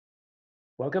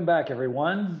Welcome back,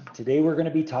 everyone. Today we're going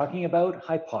to be talking about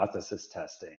hypothesis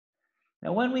testing.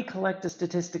 Now, when we collect a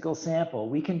statistical sample,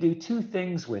 we can do two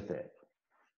things with it.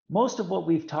 Most of what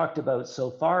we've talked about so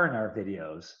far in our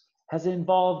videos has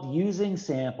involved using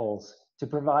samples to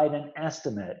provide an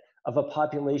estimate of a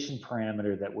population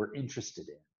parameter that we're interested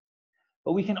in.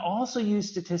 But we can also use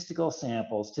statistical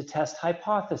samples to test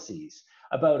hypotheses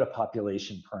about a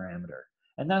population parameter.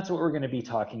 And that's what we're going to be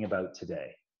talking about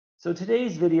today. So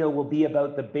today's video will be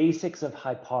about the basics of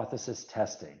hypothesis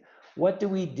testing. What do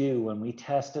we do when we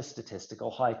test a statistical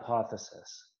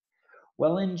hypothesis?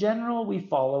 Well, in general, we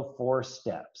follow 4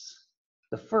 steps.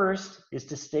 The first is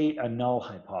to state a null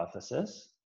hypothesis.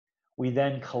 We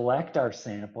then collect our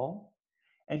sample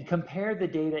and compare the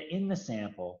data in the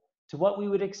sample to what we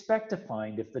would expect to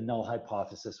find if the null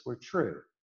hypothesis were true.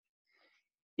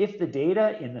 If the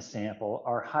data in the sample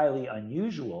are highly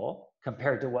unusual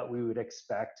compared to what we would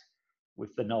expect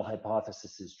if the null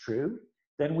hypothesis is true,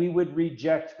 then we would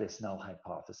reject this null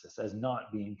hypothesis as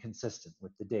not being consistent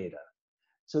with the data.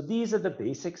 So these are the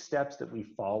basic steps that we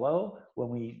follow when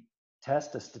we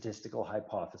test a statistical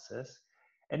hypothesis.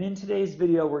 And in today's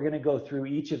video, we're going to go through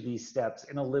each of these steps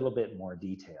in a little bit more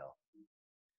detail.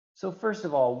 So first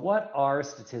of all, what are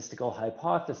statistical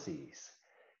hypotheses?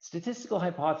 Statistical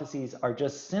hypotheses are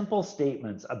just simple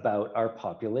statements about our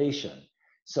population.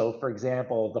 So for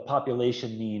example, the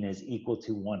population mean is equal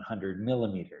to 100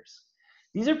 millimeters.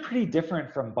 These are pretty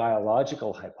different from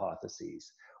biological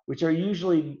hypotheses, which are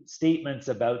usually statements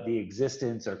about the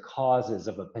existence or causes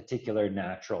of a particular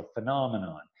natural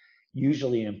phenomenon,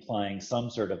 usually implying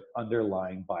some sort of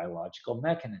underlying biological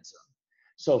mechanism.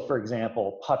 So for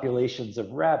example, populations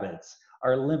of rabbits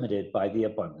are limited by the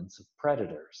abundance of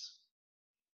predators.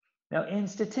 Now in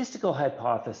statistical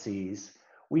hypotheses,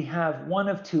 we have one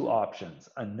of 2 options,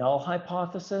 a null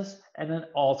hypothesis and an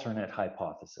alternate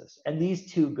hypothesis. And these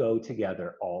two go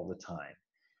together all the time.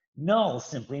 Null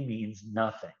simply means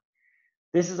nothing.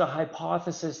 This is a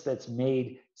hypothesis that's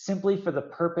made simply for the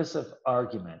purpose of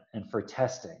argument and for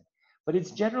testing, but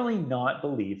it's generally not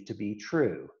believed to be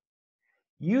true.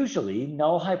 Usually,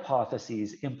 null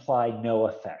hypotheses imply no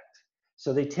effect.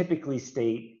 So they typically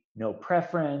state no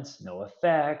preference, no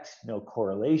effect, no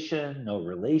correlation, no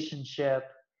relationship.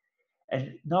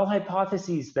 And null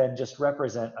hypotheses then just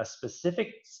represent a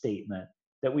specific statement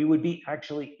that we would be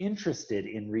actually interested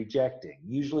in rejecting.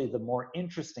 Usually the more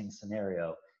interesting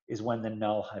scenario is when the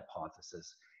null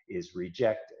hypothesis is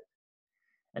rejected.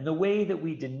 And the way that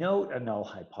we denote a null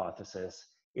hypothesis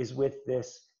is with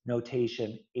this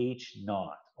notation H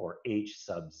naught or H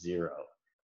sub 0.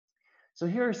 So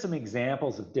here are some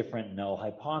examples of different null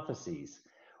hypotheses.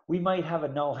 We might have a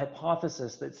null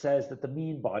hypothesis that says that the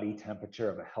mean body temperature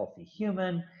of a healthy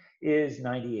human is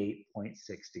 98.6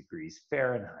 degrees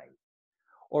Fahrenheit.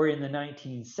 Or in the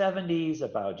 1970s, a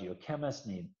biogeochemist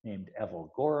named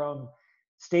Evel Gorham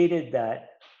stated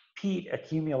that peat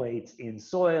accumulates in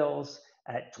soils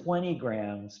at 20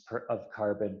 grams of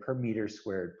carbon per meter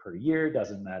squared per year,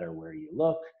 doesn't matter where you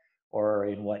look or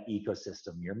in what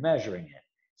ecosystem you're measuring it.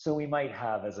 So we might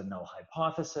have as a null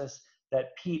hypothesis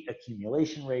that peat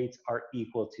accumulation rates are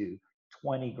equal to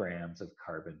 20 grams of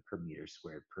carbon per meter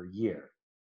squared per year.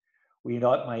 We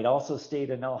might also state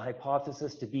a null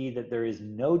hypothesis to be that there is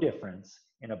no difference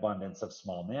in abundance of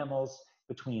small mammals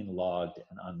between logged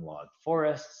and unlogged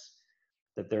forests,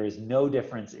 that there is no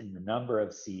difference in the number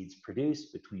of seeds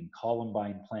produced between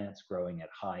columbine plants growing at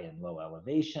high and low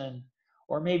elevation,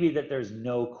 or maybe that there's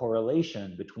no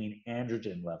correlation between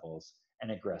androgen levels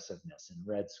and aggressiveness in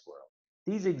red squirrel.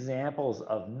 These examples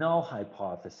of null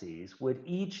hypotheses would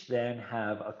each then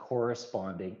have a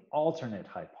corresponding alternate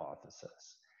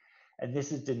hypothesis. And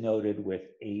this is denoted with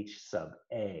H sub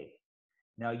A.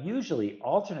 Now, usually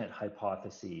alternate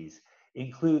hypotheses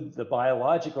include the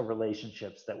biological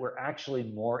relationships that we're actually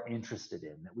more interested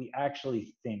in, that we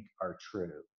actually think are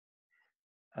true.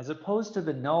 As opposed to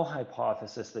the null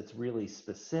hypothesis that's really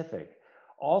specific,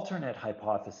 alternate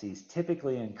hypotheses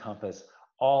typically encompass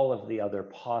all of the other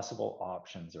possible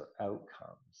options or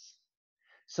outcomes.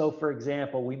 So for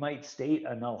example, we might state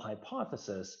a null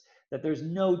hypothesis that there's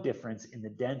no difference in the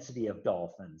density of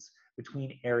dolphins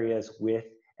between areas with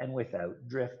and without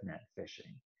drift net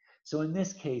fishing. So in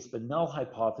this case, the null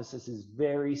hypothesis is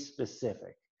very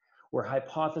specific. We're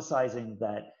hypothesizing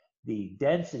that the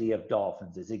density of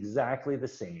dolphins is exactly the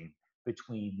same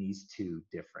between these 2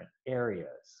 different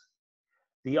areas.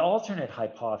 The alternate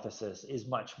hypothesis is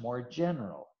much more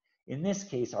general. In this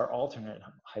case, our alternate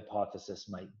hypothesis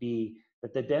might be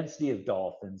that the density of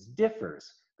dolphins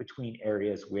differs between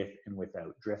areas with and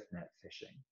without drift net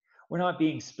fishing. We're not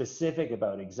being specific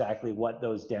about exactly what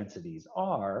those densities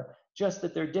are, just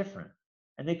that they're different.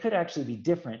 And they could actually be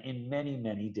different in many,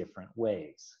 many different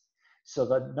ways. So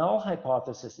the null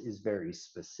hypothesis is very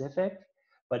specific,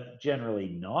 but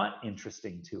generally not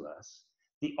interesting to us.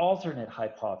 The alternate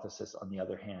hypothesis, on the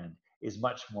other hand, is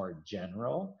much more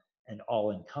general and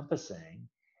all-encompassing,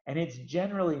 and it's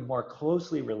generally more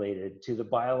closely related to the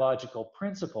biological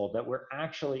principle that we're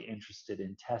actually interested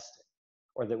in testing,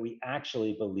 or that we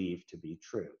actually believe to be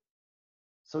true.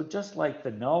 So just like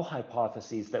the null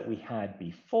hypotheses that we had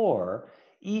before,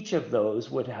 each of those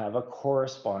would have a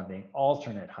corresponding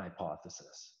alternate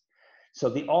hypothesis. So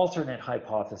the alternate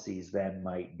hypotheses then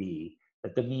might be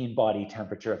that the mean body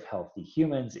temperature of healthy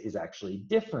humans is actually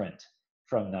different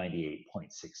from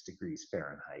 98.6 degrees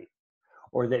Fahrenheit,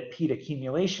 or that peat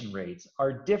accumulation rates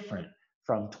are different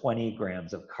from 20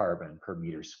 grams of carbon per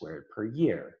meter squared per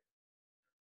year.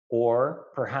 Or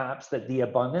perhaps that the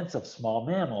abundance of small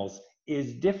mammals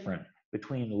is different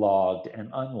between logged and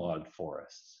unlogged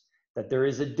forests, that there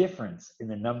is a difference in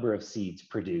the number of seeds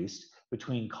produced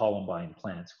between columbine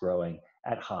plants growing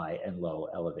at high and low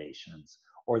elevations,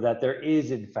 or that there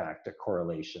is in fact a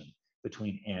correlation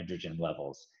between androgen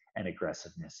levels and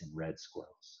aggressiveness in red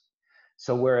squirrels.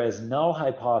 So whereas null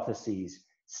hypotheses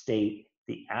state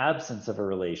the absence of a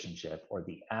relationship or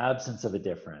the absence of a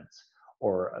difference,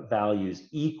 or values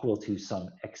equal to some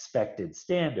expected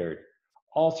standard,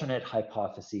 alternate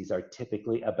hypotheses are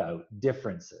typically about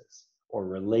differences or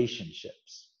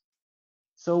relationships.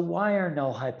 So why are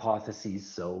null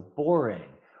hypotheses so boring?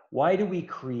 Why do we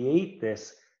create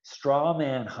this straw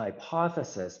man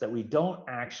hypothesis that we don't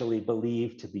actually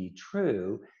believe to be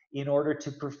true in order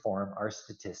to perform our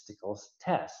statistical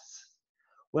tests?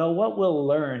 Well, what we'll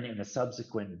learn in a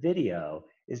subsequent video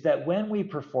is that when we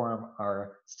perform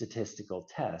our statistical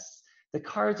tests, the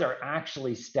cards are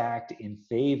actually stacked in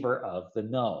favor of the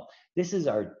null. This is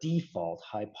our default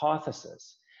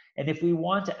hypothesis. And if we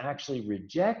want to actually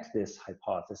reject this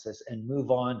hypothesis and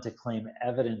move on to claim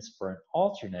evidence for an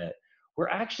alternate, we're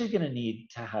actually going to need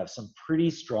to have some pretty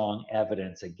strong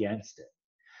evidence against it.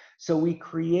 So we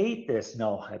create this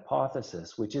null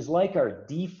hypothesis, which is like our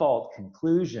default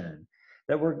conclusion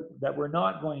that we're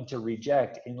not going to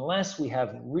reject unless we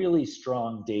have really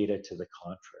strong data to the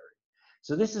contrary.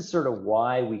 So this is sort of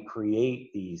why we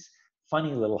create these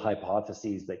funny little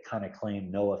hypotheses that kind of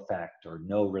claim no effect or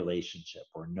no relationship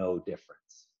or no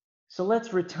difference. So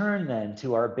let's return then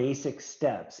to our basic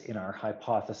steps in our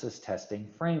hypothesis testing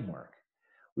framework.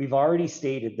 We've already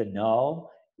stated the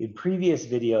null. In previous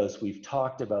videos, we've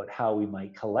talked about how we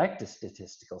might collect a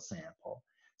statistical sample.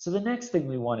 So the next thing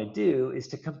we want to do is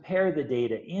to compare the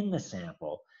data in the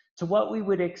sample to what we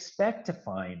would expect to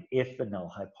find if the null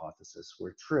hypothesis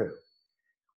were true.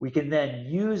 We can then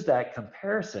use that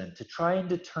comparison to try and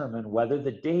determine whether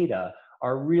the data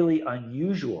are really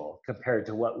unusual compared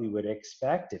to what we would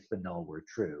expect if the null were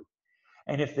true.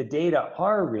 And if the data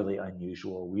are really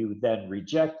unusual, we would then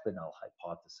reject the null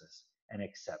hypothesis and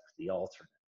accept the alternate.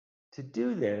 To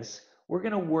do this, we're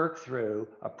going to work through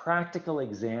a practical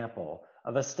example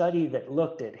of a study that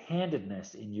looked at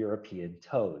handedness in European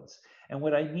toads. And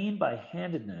what I mean by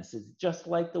handedness is just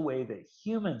like the way that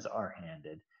humans are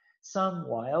handed, some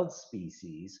wild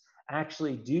species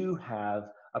actually do have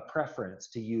a preference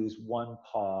to use one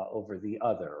paw over the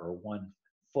other or one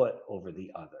foot over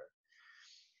the other.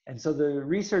 And so the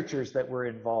researchers that were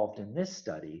involved in this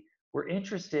study were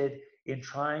interested in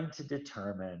trying to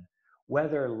determine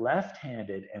whether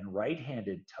left-handed and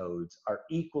right-handed toads are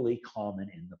equally common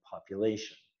in the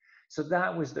population. So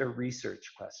that was their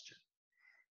research question.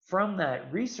 From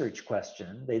that research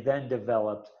question, they then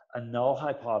developed a null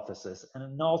hypothesis and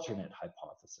an alternate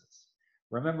hypothesis.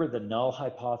 Remember, the null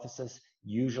hypothesis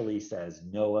usually says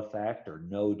no effect or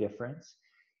no difference.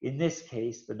 In this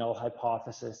case, the null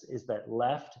hypothesis is that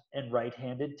left and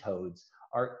right-handed toads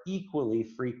are equally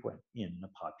frequent in the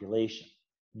population.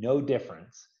 No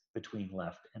difference between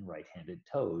left and right-handed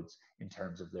toads in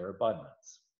terms of their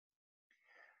abundance.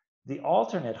 The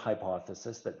alternate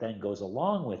hypothesis that then goes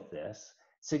along with this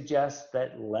suggests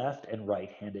that left and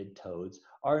right-handed toads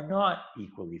are not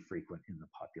equally frequent in the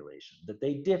population, that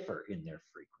they differ in their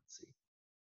frequency.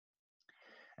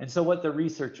 And so what the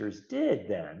researchers did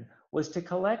then was to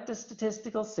collect a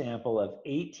statistical sample of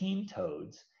 18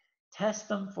 toads, test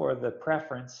them for the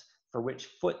preference for which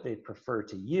foot they prefer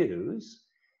to use,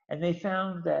 and they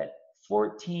found that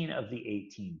 14 of the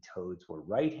 18 toads were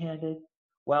right-handed,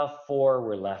 while 4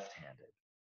 were left-handed.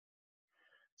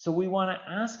 So we want to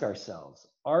ask ourselves,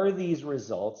 are these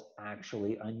results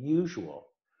actually unusual?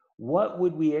 what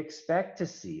would we expect to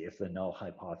see if the null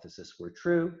hypothesis were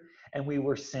true and we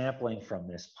were sampling from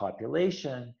this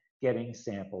population, getting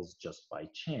samples just by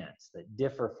chance that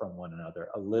differ from one another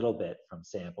a little bit from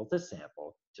sample to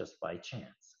sample just by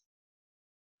chance.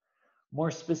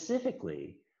 More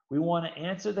specifically, we want to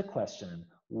answer the question,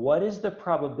 what is the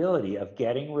probability of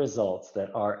getting results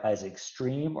that are as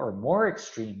extreme or more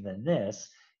extreme than this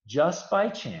just by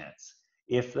chance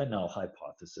if the null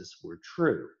hypothesis were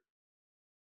true?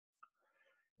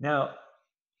 Now,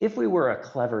 if we were a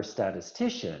clever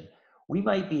statistician, we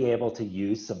might be able to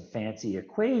use some fancy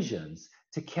equations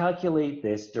to calculate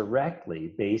this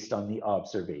directly based on the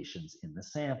observations in the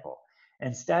sample.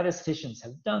 And statisticians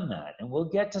have done that, and we'll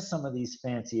get to some of these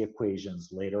fancy equations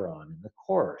later on in the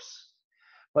course.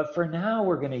 But for now,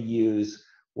 we're going to use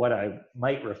what I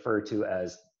might refer to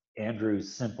as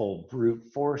Andrew's simple brute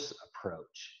force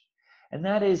approach. And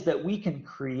that is that we can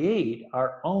create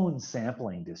our own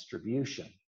sampling distribution.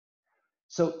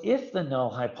 So if the null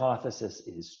hypothesis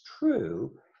is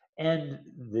true, and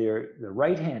the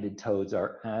right-handed toads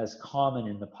are as common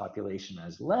in the population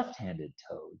as left-handed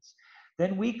toads,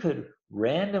 then we could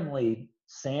randomly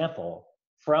sample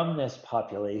from this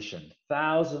population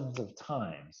thousands of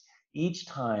times, each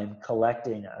time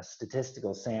collecting a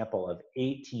statistical sample of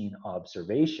 18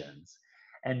 observations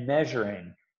and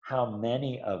measuring how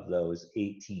many of those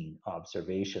 18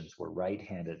 observations were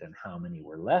right-handed and how many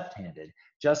were left-handed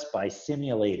just by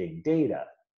simulating data.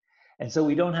 And so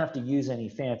we don't have to use any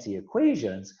fancy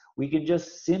equations. We can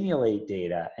just simulate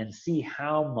data and see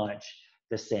how much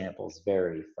the samples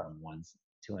vary from one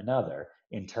to another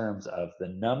in terms of the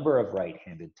number of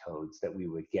right-handed toads that we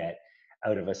would get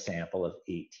out of a sample of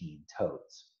 18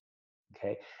 toads.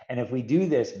 Okay, and if we do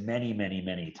this many, many,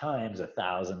 many times,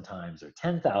 1,000 times or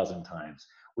 10,000 times,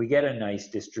 we get a nice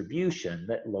distribution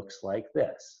that looks like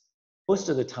this. Most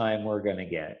of the time, we're going to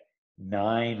get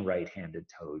 9 right-handed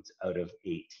toads out of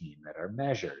 18 that are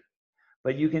measured.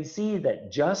 But you can see that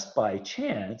just by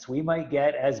chance, we might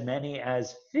get as many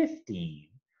as 15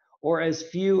 or as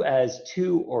few as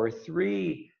 2 or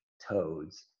 3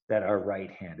 toads that are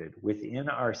right-handed within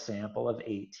our sample of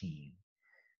 18.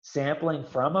 Sampling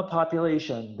from a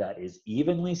population that is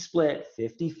evenly split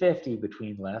 50-50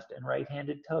 between left and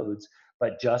right-handed toads,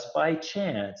 but just by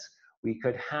chance, we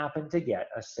could happen to get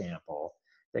a sample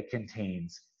that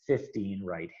contains 15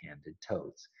 right-handed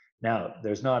toads. Now,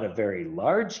 there's not a very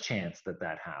large chance that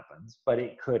that happens, but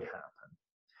it could happen.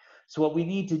 So what we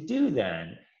need to do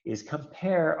then is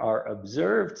compare our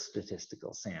observed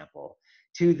statistical sample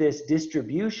to this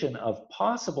distribution of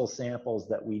possible samples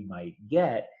that we might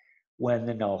get when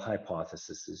the null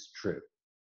hypothesis is true.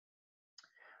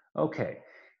 Okay,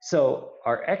 so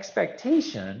our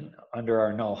expectation under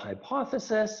our null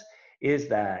hypothesis is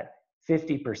that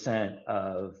 50%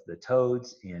 of the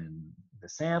toads in the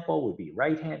sample would be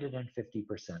right-handed and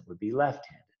 50% would be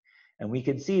left-handed. And we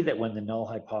can see that when the null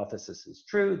hypothesis is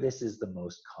true, this is the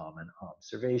most common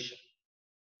observation.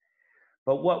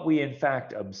 But what we in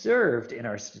fact observed in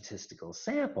our statistical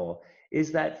sample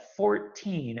is that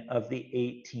 14 of the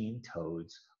 18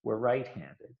 toads were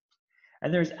right-handed.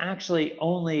 And there's actually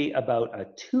only about a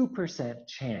 2%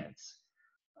 chance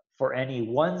for any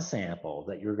one sample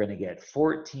that you're going to get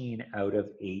 14 out of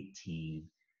 18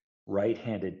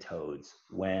 right-handed toads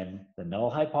when the null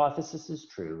hypothesis is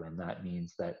true, and that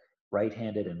means that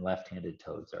right-handed and left-handed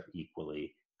toads are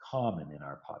equally common in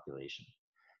our population.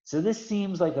 So this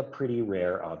seems like a pretty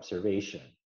rare observation,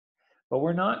 but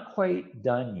we're not quite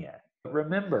done yet.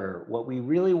 Remember, what we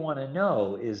really want to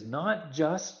know is not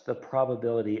just the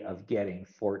probability of getting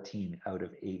 14 out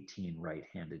of 18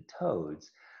 right-handed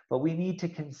toads, but we need to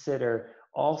consider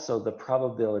also the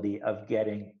probability of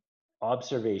getting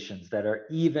observations that are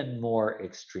even more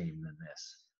extreme than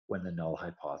this when the null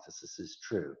hypothesis is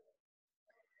true.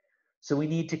 So we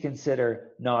need to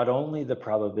consider not only the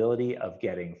probability of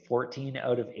getting 14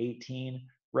 out of 18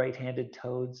 right-handed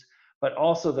toads, but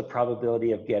also the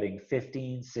probability of getting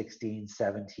 15, 16,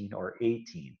 17, or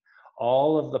 18,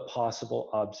 all of the possible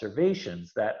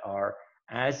observations that are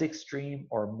as extreme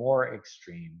or more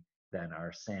extreme than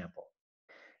our sample.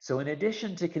 So in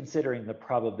addition to considering the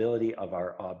probability of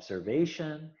our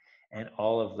observation and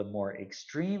all of the more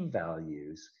extreme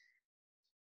values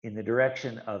in the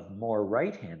direction of more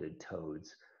right-handed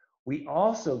toads, we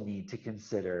also need to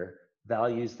consider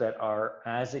values that are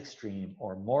as extreme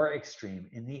or more extreme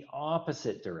in the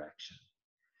opposite direction.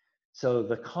 So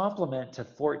the complement to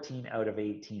 14 out of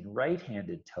 18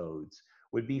 right-handed toads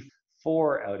would be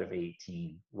 4 out of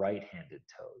 18 right-handed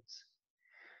toads.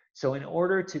 So in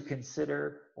order to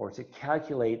consider or to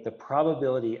calculate the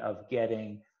probability of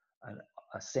getting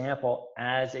a sample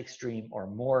as extreme or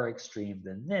more extreme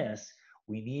than this,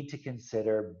 we need to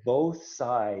consider both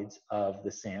sides of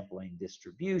the sampling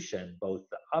distribution, both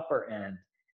the upper end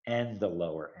and the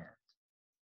lower end.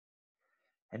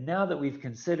 And now that we've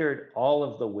considered all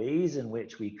of the ways in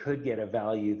which we could get a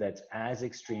value that's as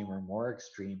extreme or more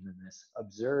extreme than this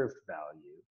observed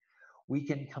value, we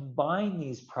can combine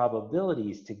these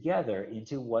probabilities together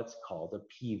into what's called a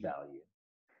p-value.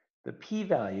 The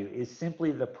p-value is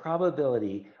simply the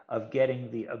probability of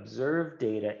getting the observed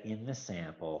data in the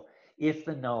sample if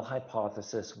the null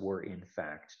hypothesis were in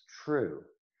fact true.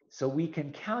 So we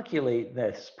can calculate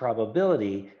this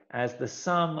probability as the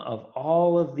sum of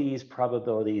all of these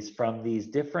probabilities from these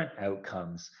different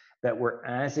outcomes that were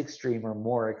as extreme or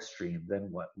more extreme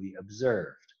than what we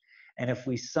observed. And if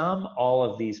we sum all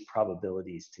of these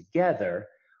probabilities together,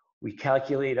 we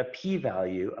calculate a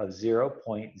p-value of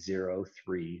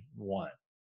 0.031.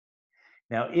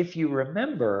 Now, if you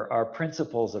remember our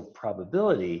principles of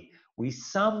probability, we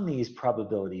sum these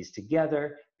probabilities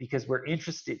together because we're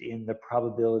interested in the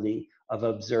probability of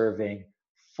observing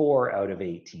 4 out of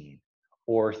 18,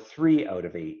 or 3 out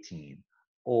of 18,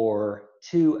 or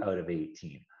 2 out of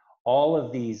 18. All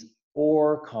of these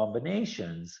or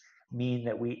combinations mean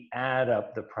that we add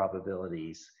up the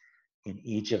probabilities in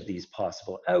each of these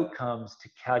possible outcomes to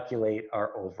calculate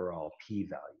our overall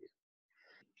p-value.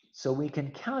 So we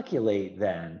can calculate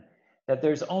then that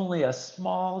there's only a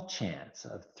small chance,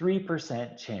 of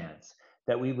 3% chance,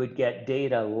 that we would get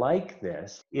data like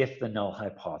this if the null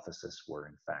hypothesis were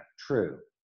in fact true.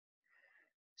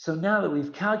 So now that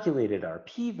we've calculated our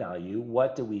p-value,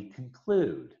 what do we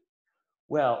conclude?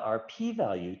 Well, our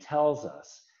p-value tells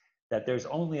us that there's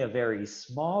only a very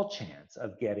small chance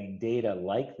of getting data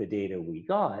like the data we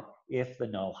got if the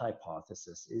null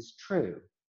hypothesis is true.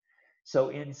 So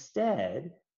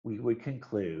instead, we would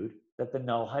conclude that the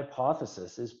null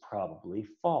hypothesis is probably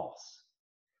false.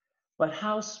 But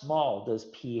how small does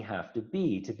p have to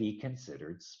be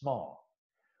considered small?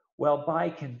 Well, by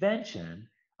convention,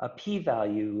 a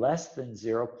p-value less than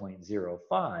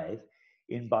 0.05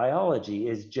 in biology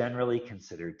is generally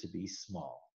considered to be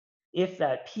small. If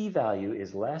that p-value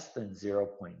is less than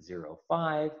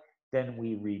 0.05, then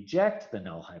we reject the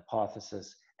null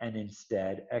hypothesis and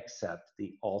instead accept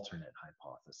the alternate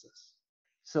hypothesis.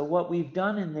 So what we've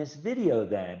done in this video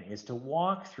then is to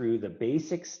walk through the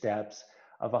basic steps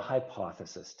of a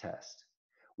hypothesis test.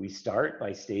 We start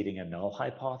by stating a null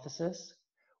hypothesis.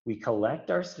 We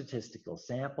collect our statistical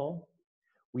sample.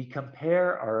 We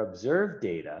compare our observed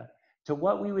data to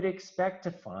what we would expect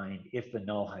to find if the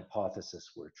null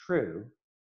hypothesis were true.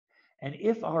 And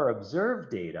if our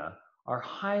observed data are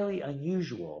highly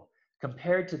unusual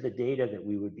compared to the data that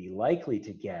we would be likely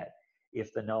to get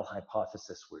if the null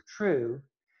hypothesis were true,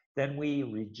 then we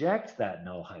reject that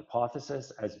null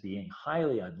hypothesis as being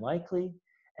highly unlikely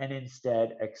and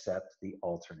instead accept the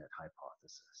alternate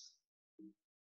hypothesis.